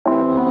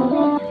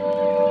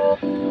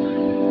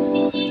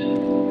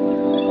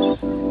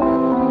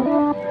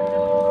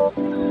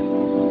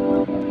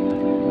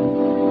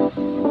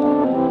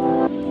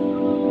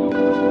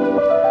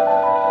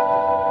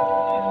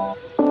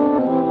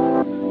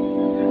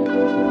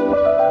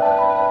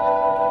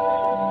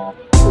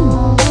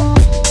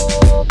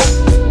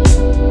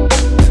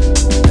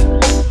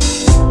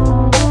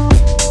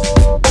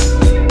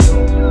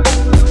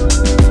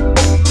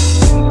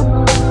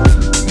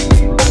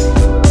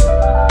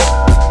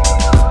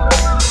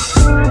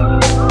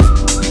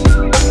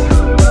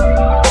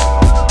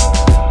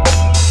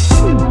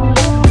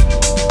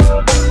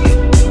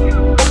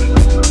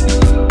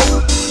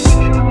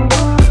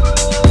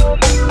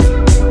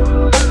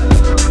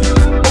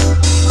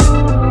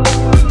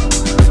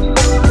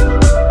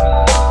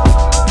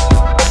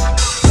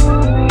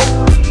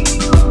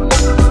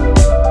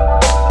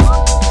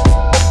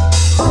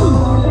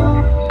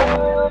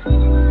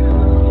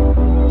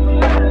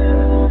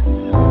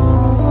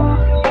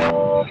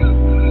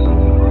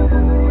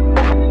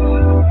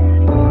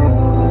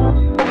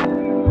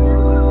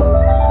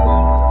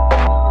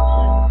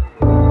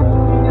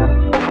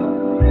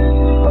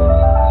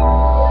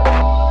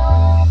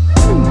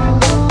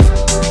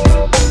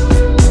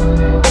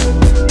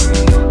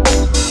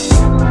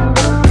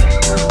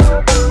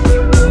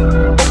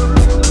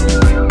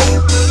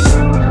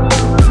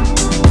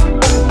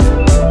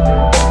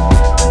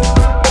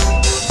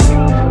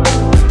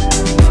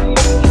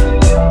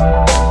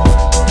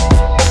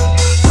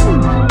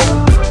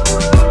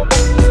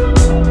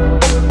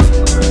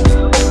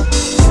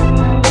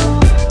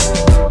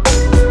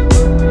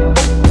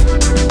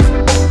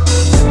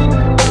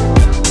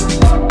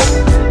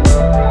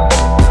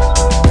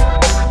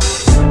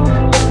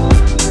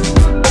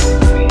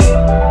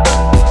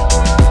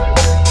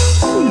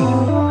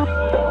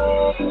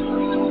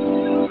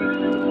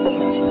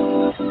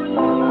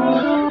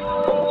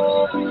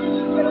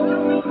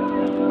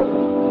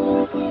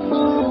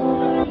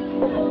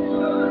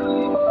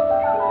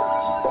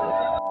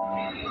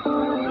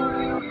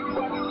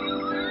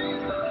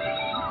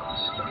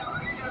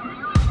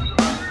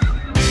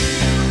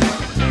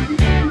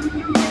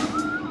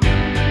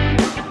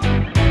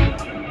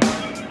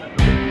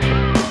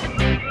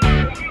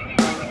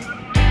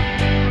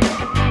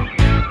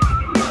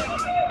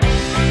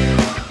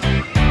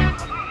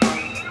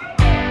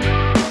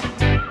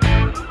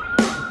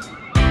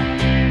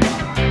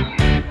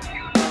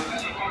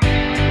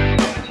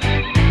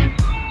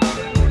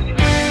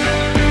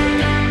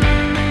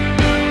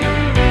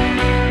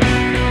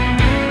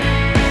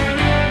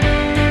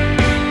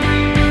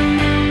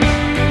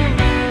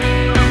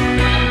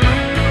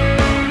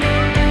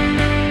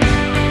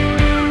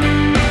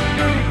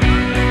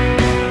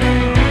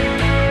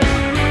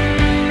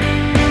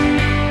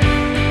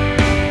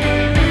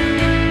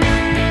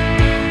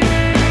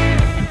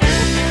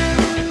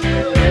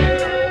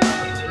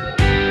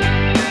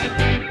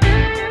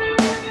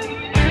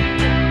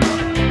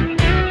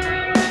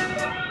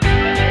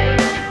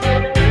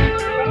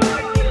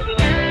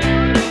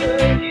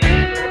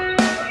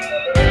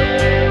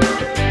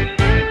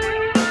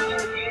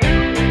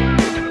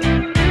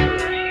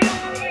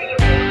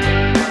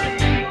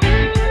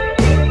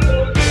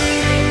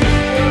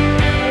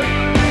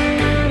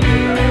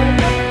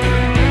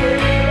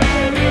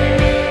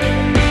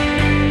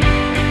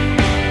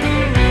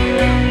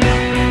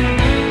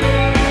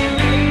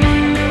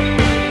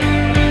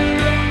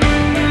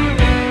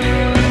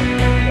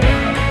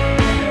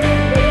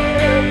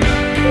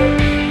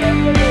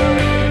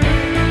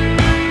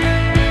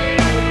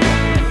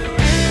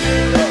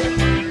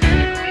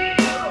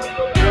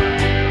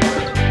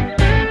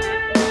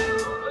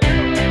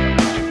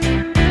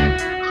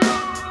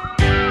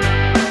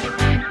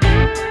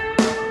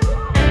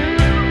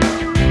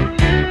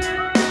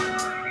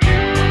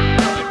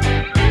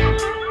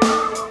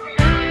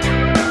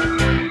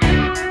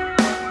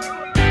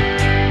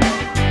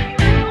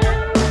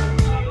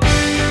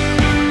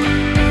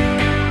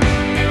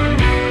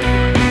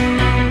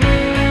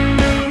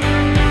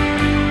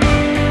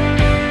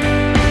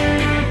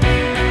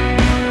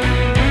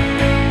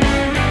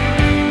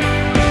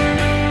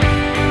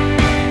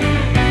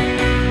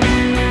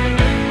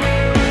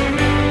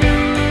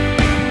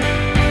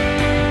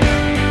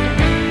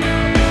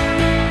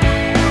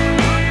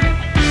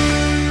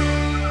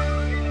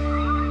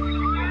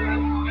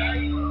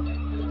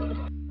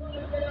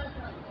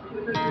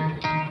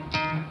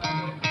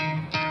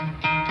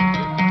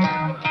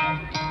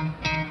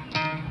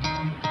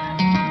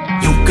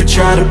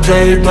try to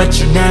play, but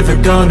you're never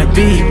gonna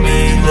beat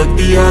me. Look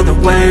the other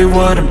way,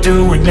 what I'm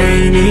doing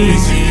ain't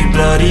easy.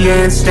 Bloody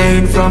hands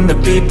stained from the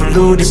people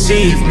who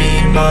deceive me.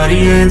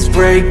 Muddy hands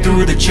break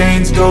through the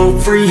chains, go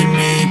free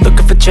me.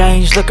 Looking for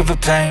change, looking for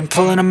pain,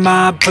 pulling a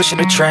mob, pushing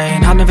a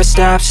train. I'll never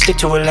stop, stick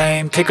to a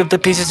lane, pick up the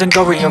pieces and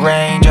go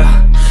rearrange.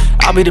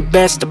 I'll be the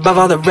best above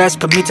all the rest,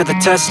 put me to the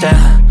test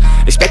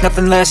and expect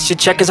nothing less, your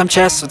check is I'm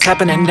chess, what's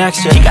happening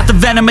next, yeah. He got the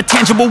venom, a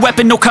tangible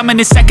weapon, no coming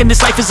in second.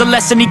 This life is a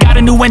lesson, he got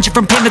a new engine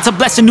from pain, that's a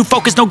blessing. New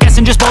focus, no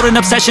guessing, just bold and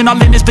obsession,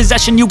 all in his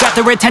possession. You got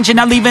their attention,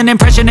 I'll leave an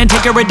impression and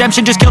take a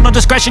redemption. Just kill, no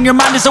discretion, your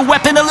mind is a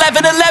weapon.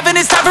 11-11,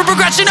 it's time for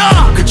progression,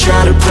 You could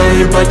try to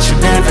play, but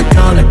you're never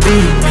gonna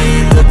beat me.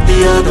 Look the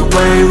other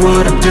way,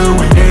 what I'm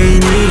doing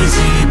ain't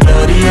easy.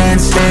 Bloody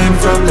hands stained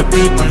from the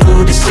people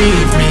who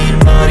deceive me.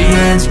 Muddy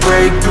hands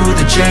break through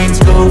the chains,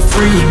 go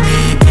free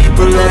me.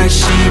 People like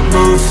sheep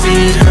move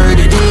feet, hurt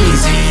it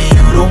easy.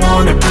 You don't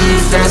wanna be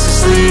fast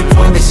asleep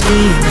when they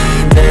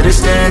scheming. Better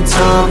stand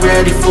tall,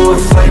 ready for a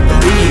fight,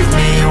 believe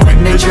me.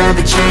 When they try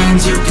the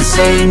chains, you can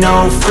say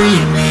no, free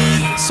me.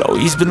 So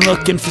he's been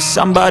looking for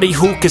somebody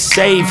who could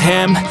save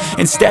him,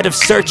 instead of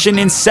searching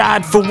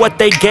inside for what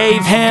they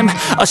gave him.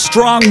 A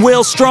strong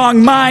will,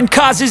 strong mind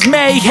causes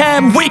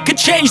mayhem. We could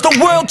change the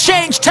world,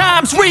 change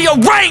times,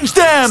 rearrange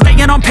them.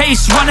 Staying on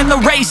pace, running the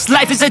race,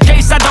 life is a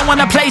chase. I don't want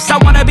a place, I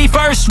wanna be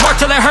first. Work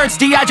till it hurts,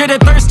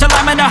 dehydrated thirst till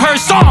I'm in a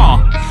hearse.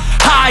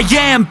 High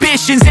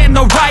ambitions and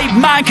the right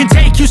mind can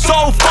take you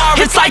so far.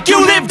 It's like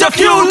you lived a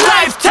few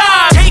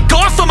lifetimes. Take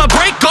off, I'ma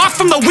break off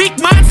from the weak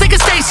minds. They can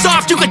stay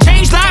soft, you can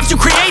change lives, you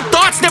create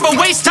thoughts, never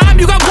waste time.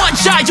 You got one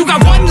shot, you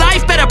got one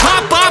life, better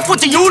pop off.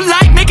 What do you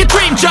like? Make a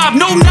dream job.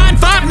 No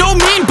 9-5, no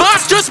mean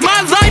boss, just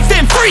my life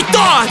and free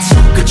thoughts.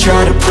 You could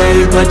try to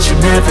play, but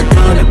you're never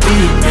gonna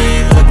beat me.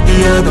 Look the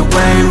other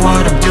way,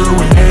 what I'm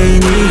doing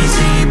ain't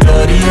easy.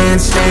 Bloody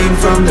hands stained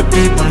from the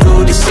people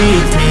who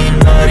deceive me.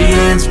 Muddy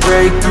hands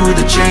break through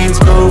the chains,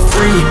 go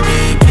free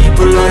me.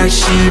 People like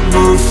sheep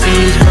move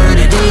feet, hurt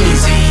it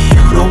easy.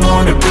 You don't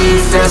wanna be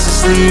fast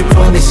asleep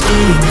when they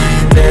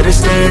scheming. Better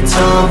stand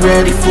tall,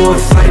 ready for a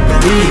fight,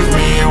 believe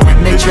me.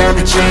 When they try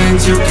the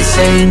chains, you can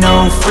say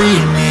no, free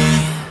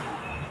me.